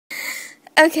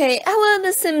Okay, hello,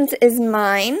 The Sims is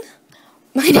mine.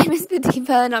 My name is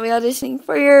Patipa, and I'll be auditioning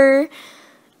for your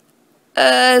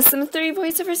Sims 3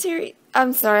 voiceover series.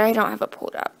 I'm sorry, I don't have it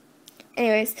pulled up.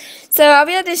 Anyways, so I'll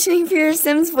be auditioning for your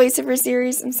Sims voiceover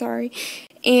series. I'm sorry.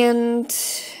 And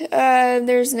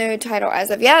there's no title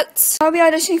as of yet. I'll be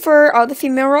auditioning for all the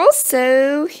female roles,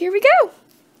 so here we go.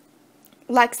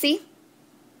 Lexi.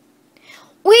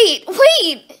 Wait!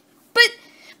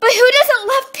 But who doesn't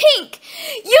love pink?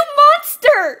 You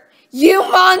monster! You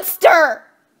monster!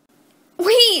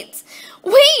 Wait,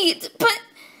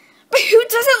 but who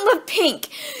doesn't love pink?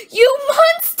 You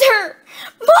monster!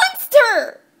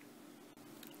 Monster!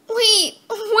 Wait,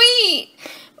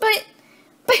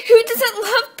 but who doesn't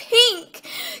love pink?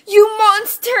 You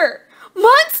monster!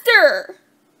 Monster!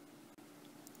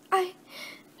 I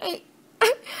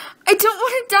don't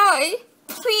want to die.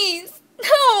 Please,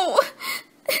 no.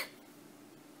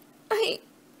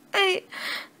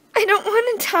 I don't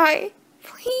want to die.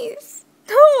 Please,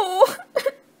 no.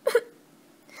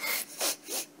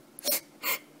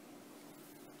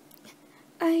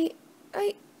 I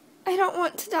don't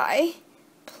want to die.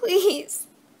 Please,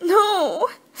 no.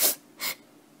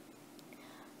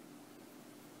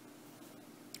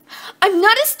 I'm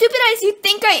not as stupid as you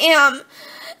think I am.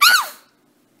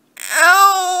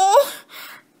 Ow.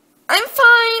 I'm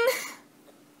fine.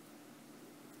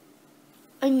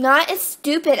 I'm not as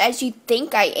stupid as you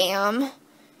think I am.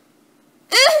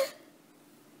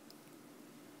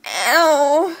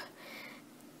 Ow.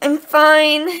 I'm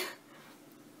fine.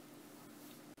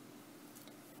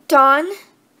 Dawn,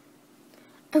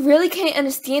 I really can't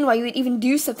understand why you would even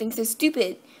do something so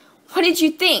stupid. What did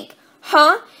you think?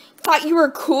 Huh? Thought you were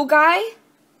a cool guy?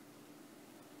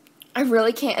 I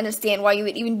really can't understand why you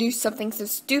would even do something so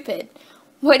stupid.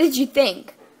 What did you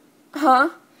think? Huh?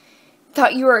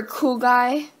 Thought you were a cool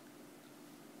guy?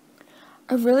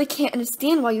 I really can't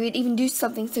understand why you would even do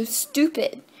something so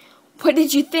stupid. What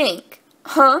did you think?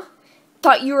 Huh?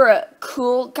 Thought you were a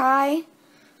cool guy?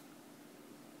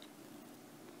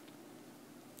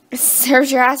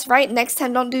 Serves your ass right. Next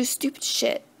time, don't do stupid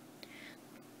shit.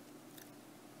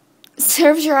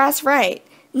 Serves your ass right.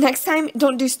 Next time,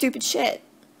 don't do stupid shit.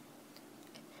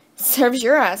 Serves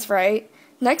your ass right.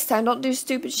 Next time, don't do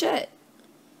stupid shit.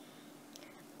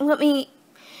 Let me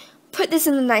put this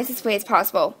in the nicest way as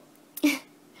possible.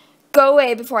 Go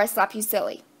away before I slap you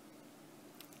silly.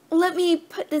 Let me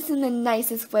put this in the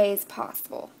nicest way as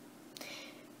possible.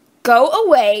 Go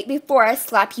away before I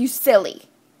slap you silly.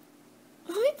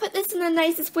 Let me put this in the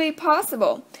nicest way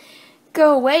possible.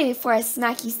 Go away before I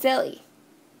smack you silly.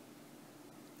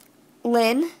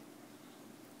 Lynn?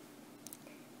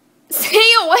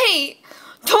 Stay away!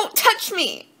 Don't touch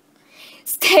me!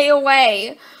 Stay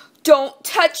away! Don't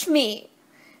touch me!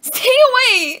 Stay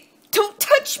away! Don't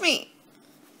touch me!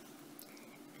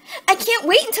 I can't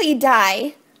wait until you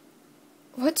die.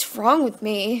 What's wrong with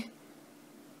me?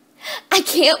 I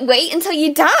can't wait until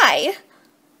you die.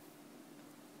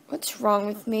 What's wrong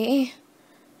with me?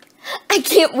 I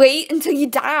can't wait until you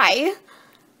die.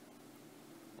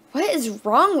 What is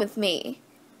wrong with me?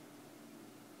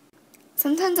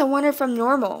 Sometimes I wonder if I'm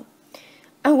normal.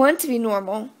 I want to be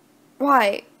normal.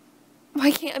 Why?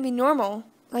 Why can't I be normal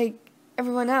like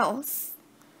everyone else?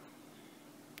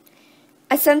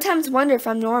 I sometimes wonder if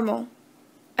I'm normal.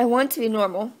 I want to be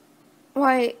normal.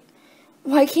 Why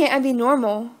can't I be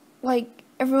normal like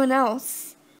everyone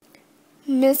else?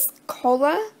 Miss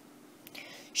Cola?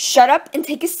 Shut up and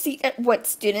take a seat at what,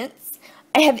 students?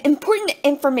 I have important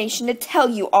information to tell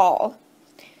you all.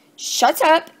 Shut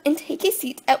up and take a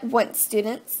seat at once,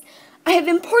 students. I have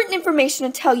important information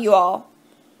to tell you all.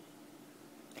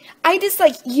 I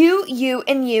dislike you,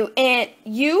 and you, and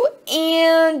you,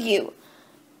 and you.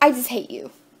 I just hate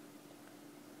you.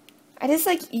 I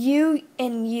dislike you,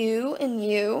 and you, and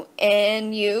you,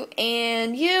 and you,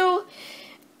 and you.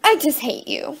 I just hate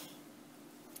you.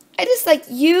 I dislike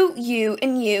you,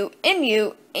 and you, and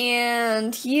you,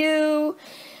 and you.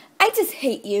 I just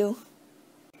hate you.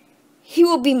 He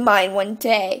will be mine one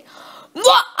day.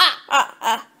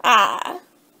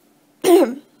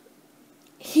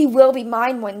 He will be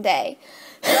mine one day.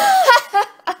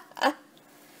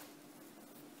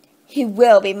 He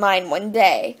will be mine one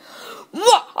day.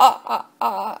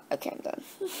 Okay, I'm done.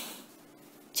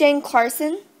 Jane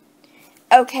Clarkson?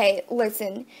 Okay,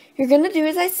 listen. You're gonna do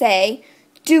as I say,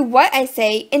 do what I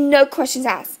say, and no questions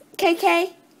asked.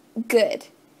 KK? Good.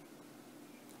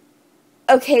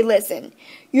 Okay, listen.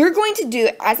 You're going to do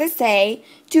as I say,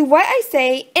 do what I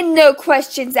say, and no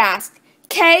questions asked.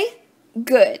 Okay?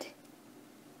 Good.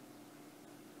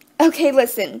 Okay,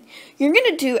 listen. You're going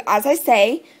to do as I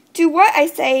say, do what I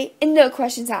say, and no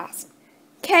questions asked.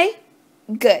 Okay?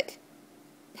 Good.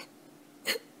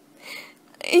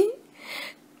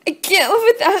 I can't live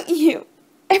without you.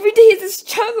 Every day is a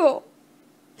struggle.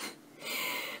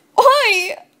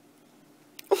 Why?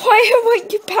 Why I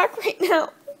want you back right now?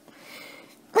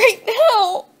 Right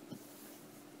now.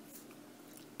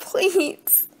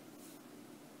 Please.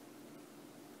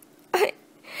 I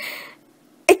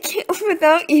can't live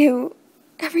without you.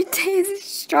 Every day is a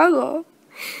struggle.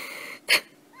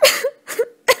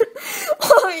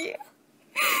 Why?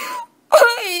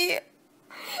 Why?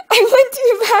 I want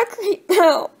you back right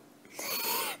now.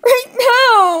 Right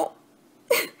now.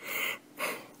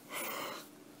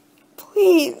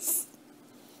 Please.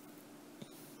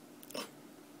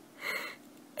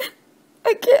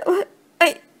 I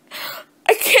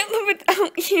can't live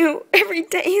without you. Every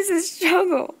day is a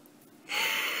struggle.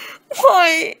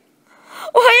 Why?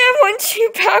 Why I want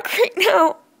you back right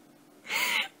now?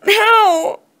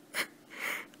 Now.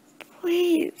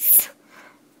 Please.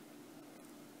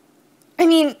 I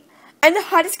mean, I'm the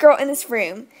hottest girl in this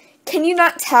room. Can you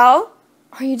not tell?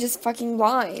 Or are you just fucking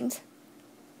blind?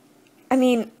 I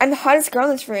mean, I'm the hottest girl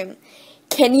in this room.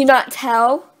 Can you not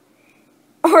tell?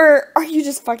 Or are you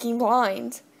just fucking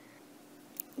blind?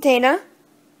 Dana?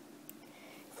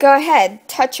 Go ahead,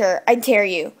 touch her, I dare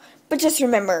you. But just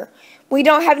remember, we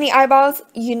don't have any eyeballs,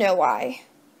 you know why.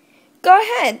 Go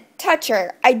ahead, touch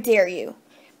her, I dare you.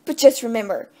 But just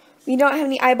remember, we don't have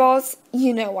any eyeballs,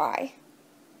 you know why.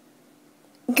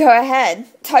 Go ahead,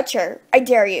 touch her, I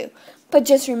dare you. But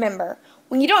just remember,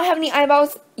 when you don't have any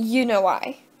eyeballs, you know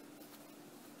why.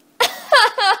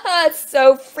 It's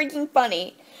so freaking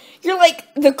funny. You're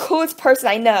like the coolest person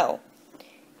I know.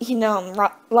 You know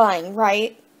I'm lying,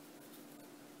 right?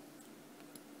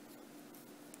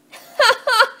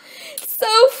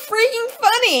 So freaking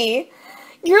funny.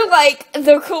 You're like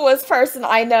the coolest person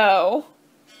I know.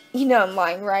 You know I'm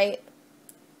lying, right?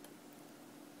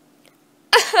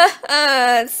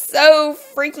 So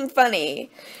freaking funny.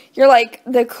 You're like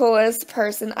the coolest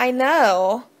person I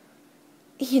know.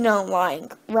 You know I'm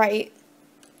lying, right?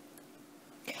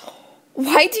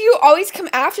 Why do you always come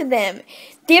after them?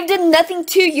 They have done nothing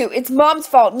to you. It's Mom's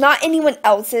fault, not anyone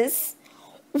else's.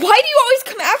 Why do you always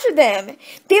come after them?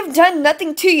 They have done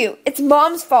nothing to you. It's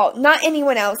Mom's fault, not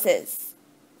anyone else's.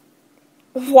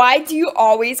 Why do you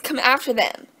always come after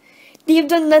them? They have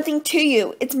done nothing to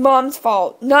you. It's Mom's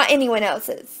fault, not anyone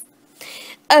else's.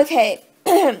 Okay.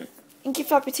 Thank you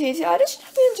for the opportunity to audition.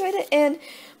 Hope you enjoyed it. And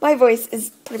my voice is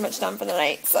pretty much done for the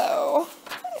night. So,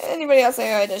 anybody else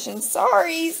I audition,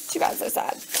 sorry. Too bad, so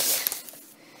sad.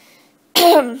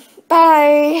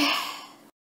 Bye.